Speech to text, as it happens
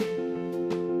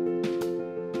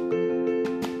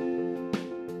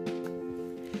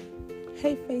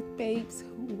Hey, Faith Babes,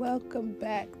 welcome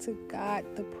back to God,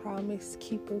 the Promise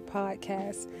Keeper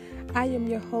podcast. I am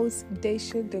your host,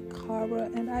 Daisha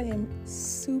DeCara, and I am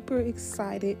super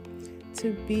excited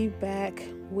to be back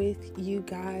with you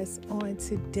guys on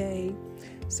today.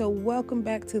 So welcome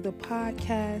back to the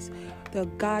podcast, the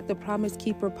God, the Promise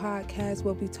Keeper podcast,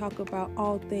 where we talk about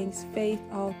all things faith,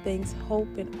 all things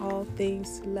hope, and all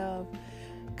things love.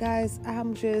 Guys,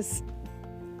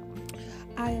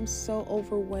 I am so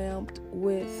overwhelmed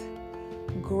with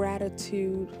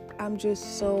gratitude. I'm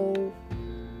just so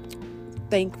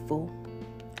thankful.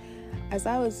 As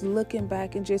I was looking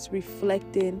back and just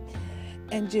reflecting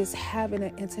and just having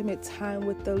an intimate time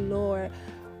with the Lord,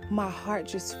 my heart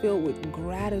just filled with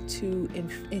gratitude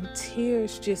and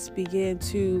tears just began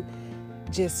to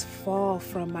just fall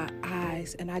from my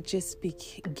eyes. And I just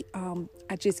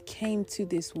came to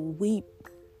this weep.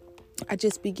 I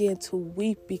just began to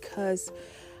weep because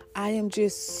I am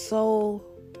just so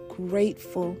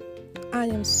grateful. I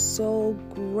am so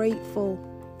grateful.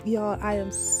 Y'all, I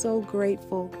am so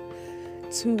grateful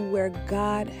to where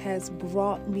God has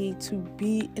brought me to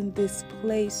be in this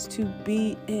place, to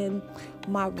be in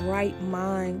my right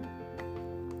mind.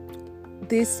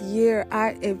 This year,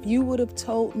 if you would have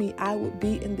told me I would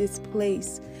be in this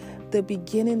place the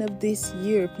beginning of this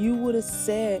year, if you would have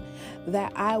said that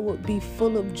I would be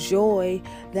full of joy,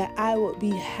 that I would be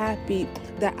happy,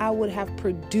 that I would have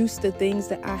produced the things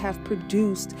that I have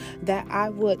produced, that I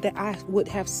would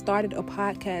have started a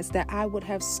podcast, that I would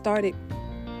have started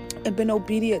and been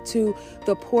obedient to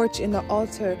the porch and the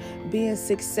altar, being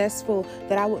successful,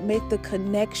 that I would make the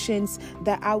connections,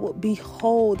 that I would be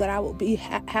whole, that I would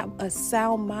have a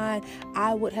sound mind,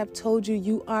 I would have told you,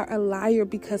 you are a liar,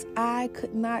 because I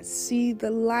could not see the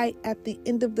light at the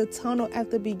end of the tunnel at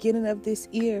the beginning of this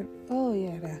year. Oh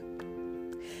yeah,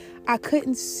 I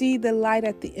couldn't see the light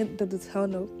at the end of the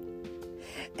tunnel.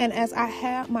 And as I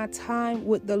had my time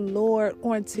with the Lord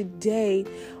on today,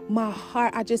 my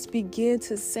heart, I just began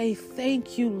to say,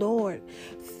 thank you, Lord.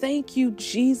 Thank you,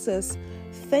 Jesus.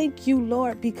 Thank you,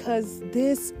 Lord, because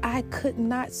this I could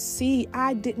not see.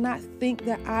 I did not think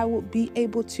that I would be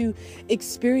able to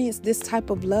experience this type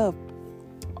of love.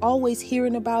 Always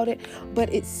hearing about it,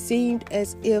 but it seemed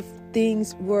as if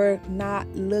things were not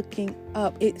looking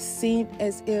up. It seemed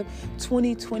as if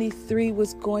 2023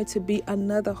 was going to be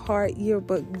another hard year.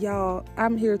 But y'all,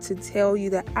 I'm here to tell you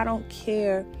that I don't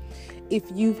care if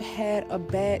you've had a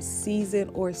bad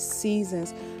season or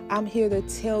seasons. I'm here to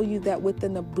tell you that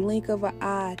within the blink of an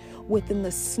eye, within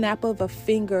the snap of a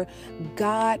finger,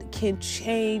 God can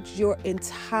change your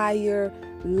entire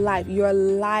life. Your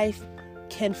life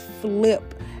can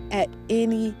flip at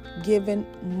any given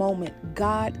moment.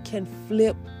 God can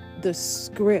flip the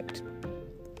script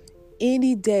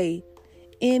any day,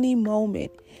 any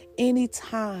moment, any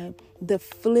time. The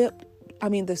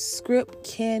script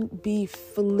can be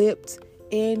flipped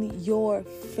in your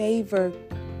favor.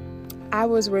 I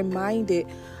was reminded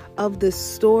of the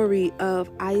story of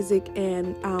Isaac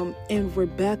and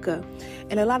Rebecca.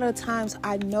 And a lot of times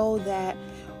I know that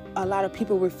a lot of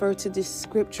people refer to this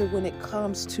scripture when it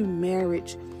comes to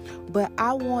marriage. But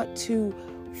I want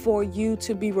for you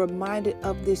to be reminded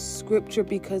of this scripture,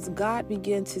 because God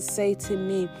began to say to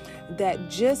me that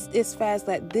just as fast,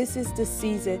 that this is the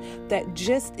season, that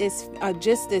just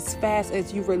as fast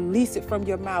as you release it from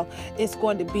your mouth, it's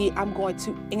going to be, I'm going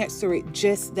to answer it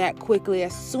just that quickly.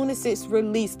 As soon as it's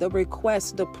released, the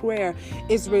request, the prayer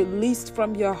is released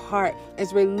from your heart,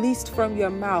 is released from your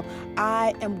mouth,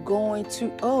 I am going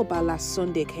to,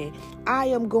 I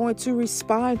am going to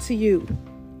respond to you.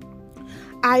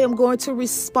 I am going to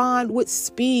respond with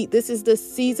speed. This is the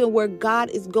season where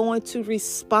God is going to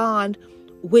respond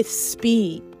with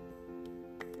speed.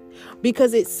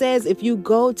 Because it says, if you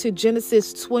go to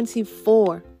Genesis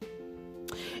 24,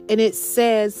 and it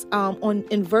says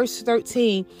in verse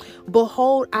 13,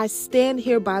 behold, I stand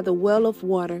here by the well of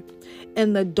water,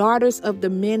 and the daughters of the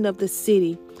men of the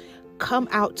city come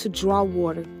out to draw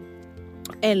water.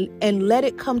 And let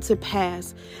it come to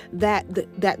pass that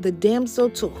the damsel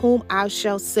to whom I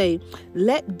shall say,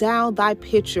 let down thy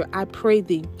pitcher, I pray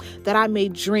thee, that I may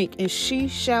drink. And she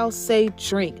shall say,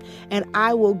 drink. And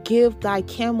I will give thy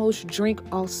camels drink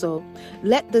also.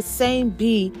 Let the same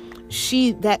be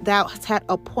she that thou hast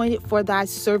appointed for thy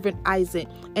servant Isaac.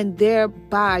 And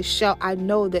thereby shall I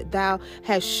know that thou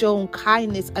hast shown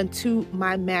kindness unto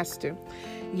my master.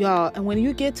 Y'all, and when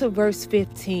you get to verse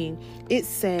 15, it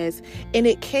says, and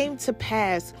it came to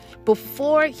pass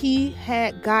before he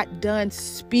had got done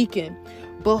speaking,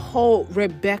 behold,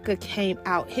 Rebecca came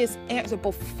out. His answer,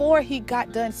 before he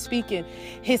got done speaking,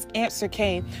 his answer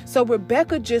came. So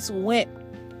Rebecca just went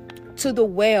to the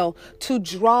well to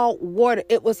draw water.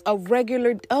 It was a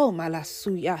regular, oh my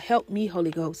lasuya, help me,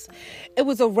 Holy Ghost. It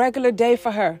was a regular day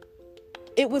for her.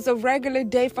 It was a regular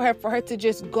day for her to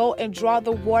just go and draw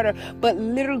the water. But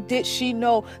little did she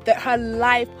know that her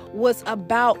life was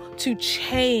about to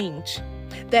change.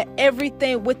 That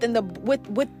everything with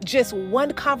just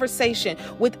one conversation,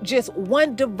 with just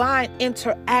one divine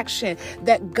interaction,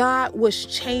 that God was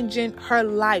changing her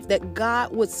life, that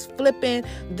God was flipping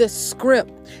the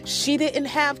script. She didn't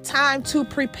have time to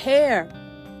prepare.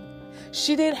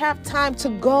 She didn't have time to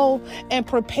go and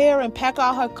prepare and pack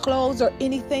all her clothes or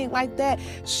anything like that.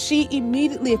 She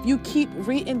immediately, if you keep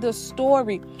reading the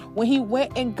story, when he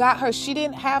went and got her, she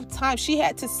didn't have time. She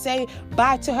had to say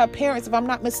bye to her parents, if I'm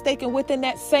not mistaken, within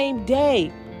that same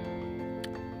day.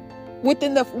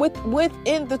 Within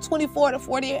the 24 to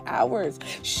 48 hours,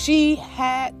 she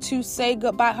had to say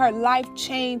goodbye. Her life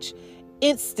changed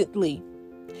instantly.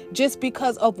 Just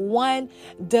because of one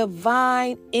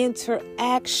divine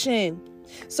interaction.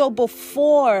 So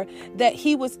before that,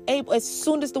 he was able, as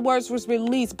soon as the words was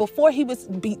released, before he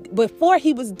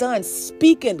was done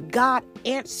speaking, God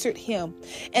answered him.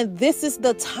 And this is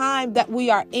the time that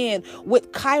we are in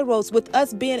with KAIROS, with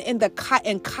us being in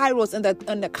KAIROS, in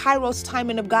the KAIROS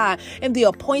timing of God, in the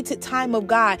appointed time of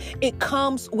God. It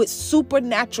comes with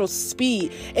supernatural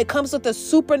speed. It comes with a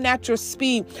supernatural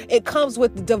speed. It comes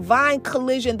with divine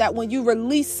collision, that when you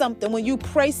release something, when you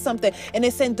pray something, and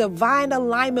it's in divine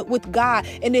alignment with God,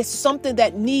 and it's something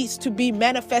that needs to be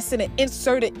manifested and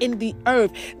inserted in the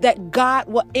earth, that God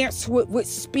will answer it with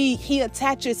speed. He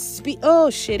attaches speed. Oh,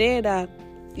 shireda.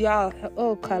 Y'all,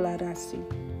 oh, kaladasi.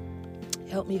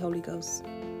 Help me, Holy Ghost.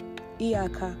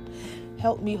 Iaka.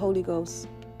 Help me, Holy Ghost.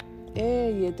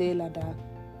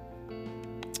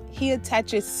 He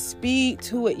attaches speed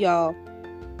to it, y'all.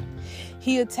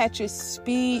 He attaches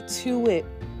speed to it.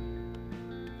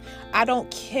 I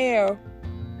don't care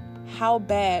how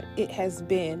bad it has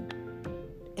been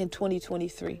in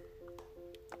 2023.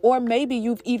 Or maybe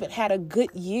you've even had a good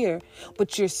year,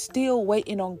 but you're still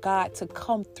waiting on God to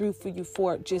come through for you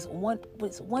for just one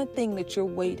thing that you're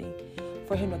waiting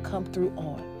for him to come through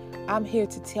on. I'm here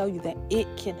to tell you that it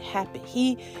can happen.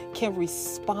 He can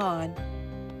respond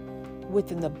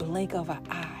within the blink of an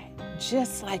eye.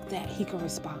 Just like that, he can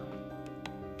respond.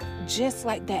 Just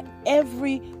like that,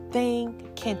 everything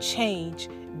can change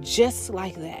just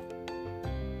like that.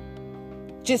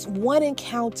 Just one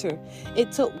encounter.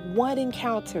 It took one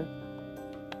encounter.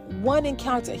 One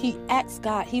encounter. He asked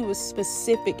God. He was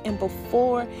specific. And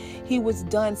before he was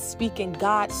done speaking,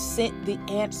 God sent the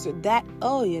answer. That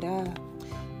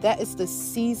is the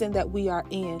season that we are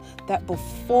in. That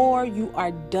before you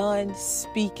are done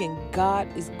speaking, God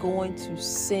is going to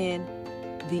send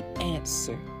the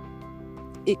answer.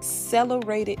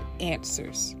 Accelerated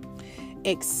answers.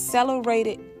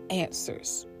 Accelerated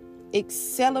answers.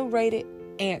 Accelerated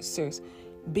answers.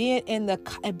 Being in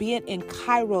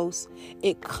KAIROS,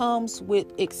 it comes with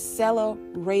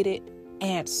accelerated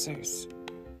answers.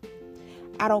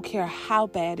 I don't care how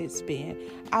bad it's been.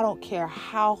 I don't care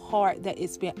how hard that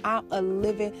it's been. I'm a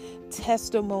living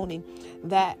testimony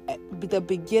that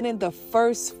the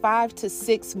first 5 to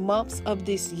 6 months of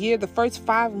this year, the first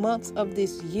 5 months of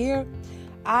this year,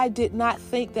 I did not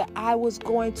think that I was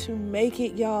going to make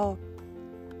it, y'all.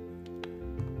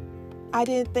 I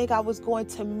didn't think I was going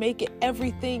to make it.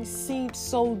 Everything seemed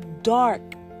so dark.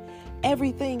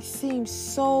 Everything seemed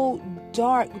so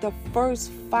dark the first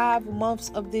 5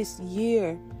 months of this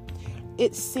year.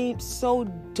 It seemed so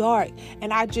dark.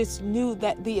 And I just knew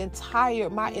that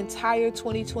my entire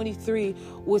 2023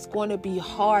 was going to be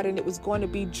hard and it was going to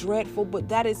be dreadful. But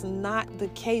that is not the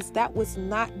case. That was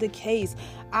not the case.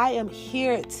 I am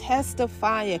here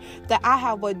testifying that I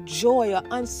have a joy, an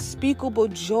unspeakable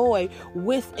joy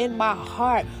within my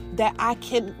heart that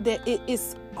it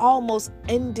is almost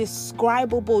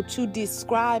indescribable to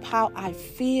describe how I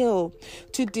feel,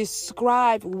 to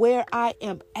describe where I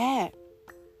am at.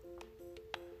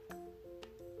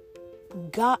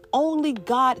 Only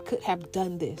God could have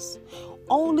done this.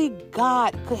 Only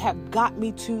God could have got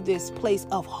me to this place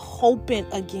of hoping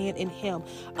again in him,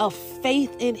 of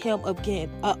faith in him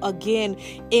again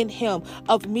in him,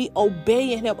 of me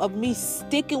obeying him, of me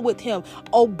sticking with him.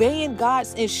 Obeying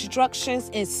God's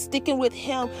instructions and sticking with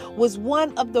him was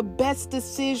one of the best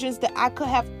decisions that I could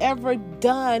have ever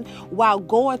done while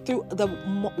going through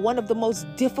one of the most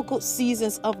difficult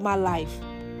seasons of my life.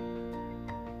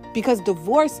 Because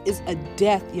divorce is a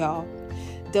death, y'all.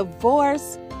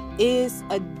 Divorce is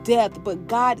a death, but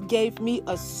God gave me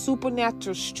a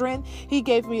supernatural strength. He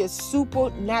gave me a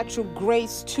supernatural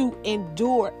grace to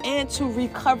endure and to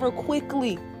recover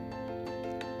quickly.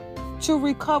 to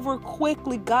recover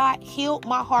quickly. God healed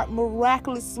my heart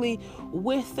miraculously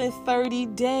within 30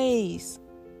 days.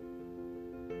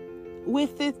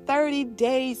 Within 30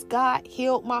 days, God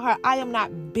healed my heart. I am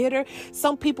not bitter.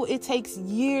 Some people, it takes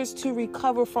years to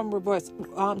recover from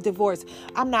divorce.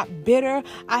 I'm not bitter.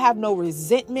 I have no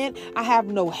resentment. I have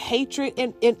no hatred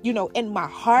in my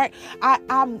heart.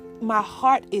 My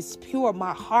heart is pure.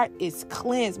 My heart is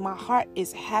cleansed. My heart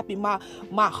is happy. My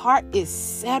heart is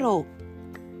settled.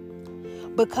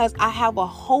 Because I have a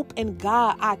hope in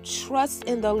God. I trust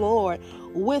in the Lord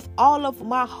with all of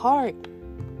my heart.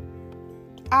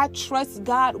 I trust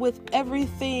God with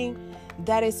everything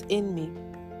that is in me.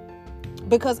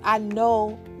 Because I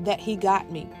know that He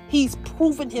got me. He's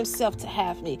proven Himself to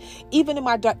have me. Even in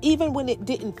my dark, even when it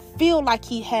didn't feel like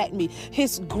He had me,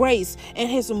 His grace and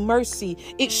His mercy,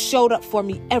 it showed up for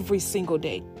me every single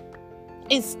day.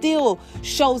 It still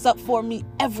shows up for me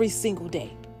every single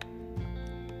day.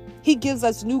 He gives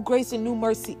us new grace and new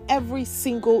mercy every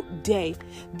single day.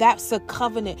 That's a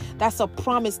covenant. That's a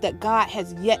promise that God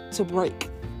has yet to break.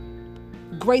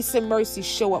 Grace and mercy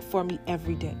show up for me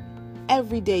every day.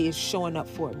 Every day is showing up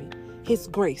for me. His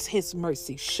grace, His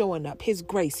mercy showing up. His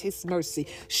grace, His mercy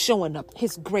showing up.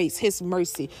 His grace, His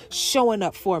mercy showing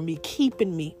up for me,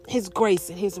 keeping me. His grace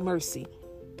and His mercy.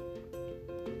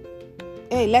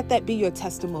 Hey, let that be your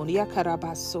testimony.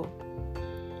 Yakarabaso.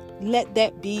 Let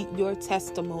that be your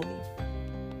testimony.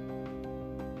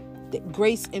 That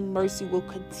grace and mercy will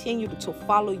continue to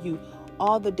follow you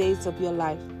all the days of your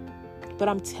life. But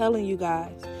I'm telling you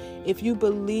guys, if you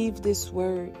believe this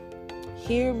word,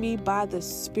 hear me by the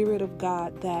Spirit of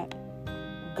God, that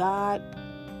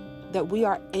we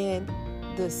are in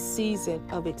the season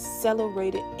of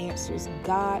accelerated answers.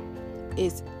 God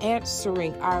is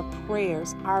answering our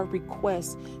prayers, our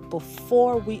requests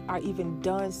before we are even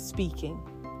done speaking.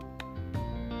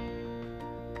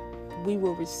 We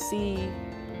will receive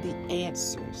the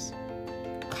answers.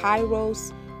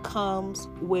 KAIROS comes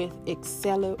with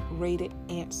accelerated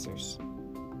answers.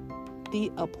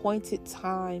 The appointed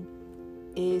time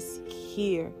is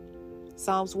here.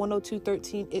 Psalms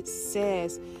 102:13, it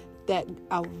says that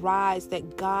arise,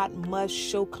 that God must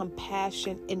show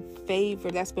compassion and favor.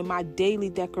 That's been my daily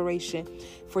declaration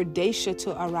for Daisha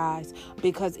to arise,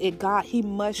 because He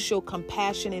must show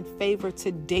compassion and favor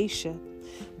to Daisha.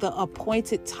 The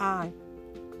appointed time,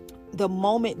 the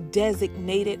moment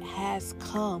designated has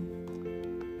come.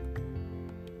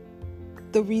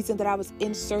 The reason that I was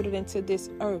inserted into this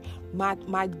earth,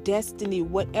 my destiny,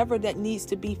 whatever that needs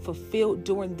to be fulfilled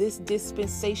during this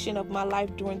dispensation of my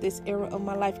life, during this era of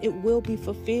my life, it will be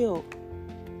fulfilled.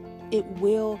 It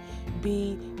will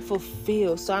be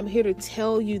fulfilled. So I'm here to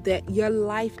tell you that your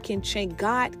life can change.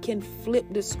 God can flip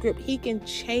the script. He can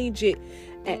change it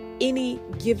at any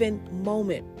given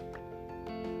moment.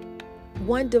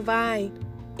 One divine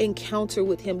encounter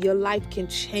with Him, your life can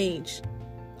change.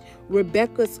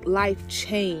 Rebecca's life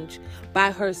changed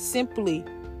by her simply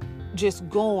just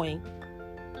going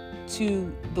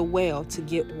to the well to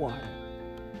get water.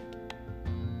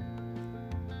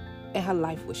 And her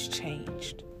life was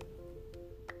changed.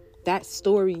 That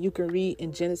story you can read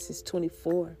in Genesis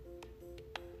 24.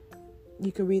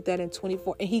 You can read that in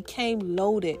 24. And he came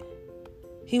loaded.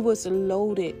 He was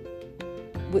loaded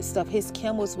with stuff. His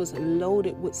camels was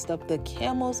loaded with stuff. The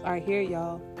camels are here,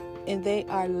 y'all, and they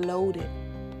are loaded.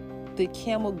 The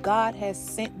camel, God has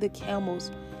sent the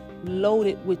camels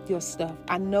loaded with your stuff.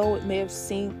 I know it may have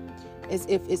seemed as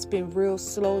if it's been real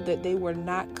slow, that they were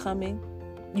not coming.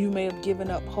 You may have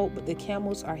given up hope, but the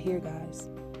camels are here, guys.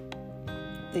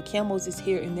 The camels is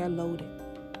here and they're loaded.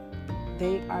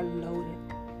 They are loaded.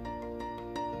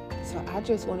 So I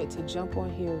just wanted to jump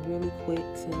on here really quick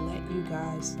to let you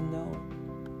guys know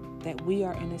that we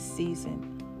are in a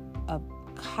season of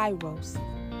KAIROS,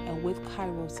 and with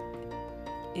KAIROS,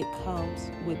 it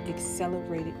comes with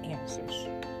accelerated answers.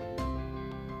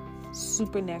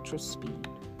 Supernatural speed.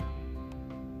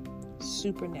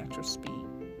 Supernatural speed.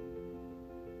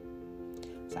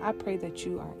 So I pray that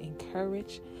you are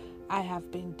encouraged. I have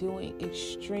been doing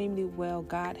extremely well.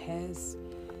 God has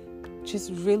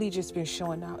just been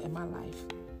showing out in my life.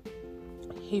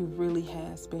 He really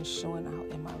has been showing out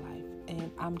in my life.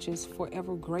 And I'm just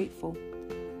forever grateful.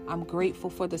 I'm grateful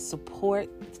for the support.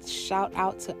 Shout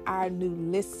out to our new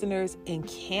listeners in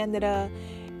Canada.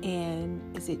 And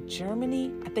is it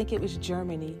Germany? I think it was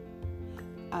Germany.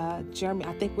 Germany.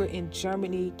 I think we're in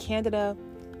Germany, Canada,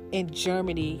 and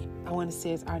Germany. I want to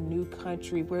say it's our new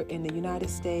country. We're in the United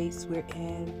States. We're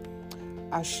in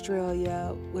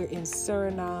Australia. We're in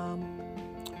Suriname,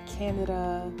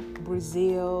 Canada,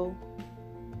 Brazil,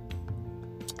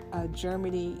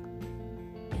 Germany.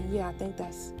 And yeah, I think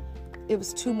that's it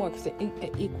was 2 more because it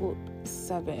equaled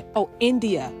 7. Oh,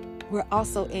 India. We're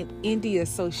also in India.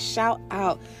 So shout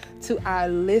out to our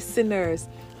listeners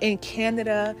in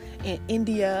Canada, in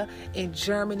India, in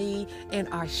Germany,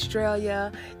 in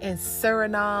Australia, in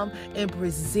Suriname, in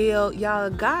Brazil. Y'all,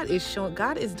 God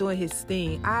is doing his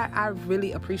thing. I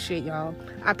really appreciate y'all.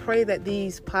 I pray that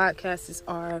these podcasts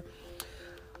are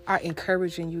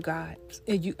encouraging you guys.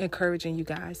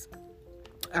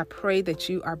 I pray that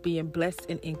you are being blessed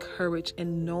and encouraged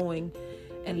and knowing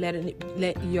and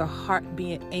let your heart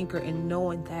be an anchor in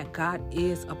knowing that God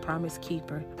is a promise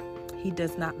keeper. He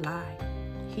does not lie.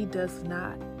 He does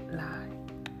not lie.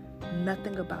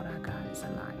 Nothing about our God is a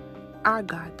lie. Our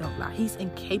God don't lie. He's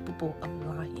incapable of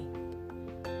lying.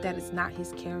 That is not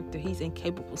his character. He's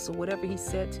incapable. So whatever he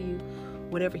said to you,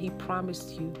 whatever he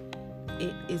promised you,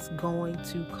 it is going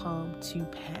to come to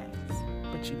pass.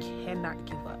 But you cannot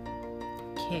give up.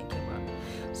 Can't give up.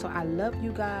 So I love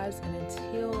you guys, and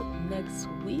until next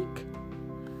week,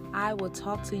 I will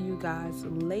talk to you guys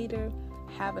later.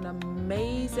 Have an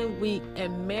amazing week,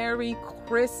 and Merry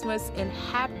Christmas and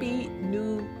Happy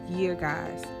New Year,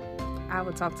 guys. I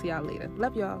will talk to y'all later.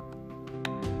 Love y'all.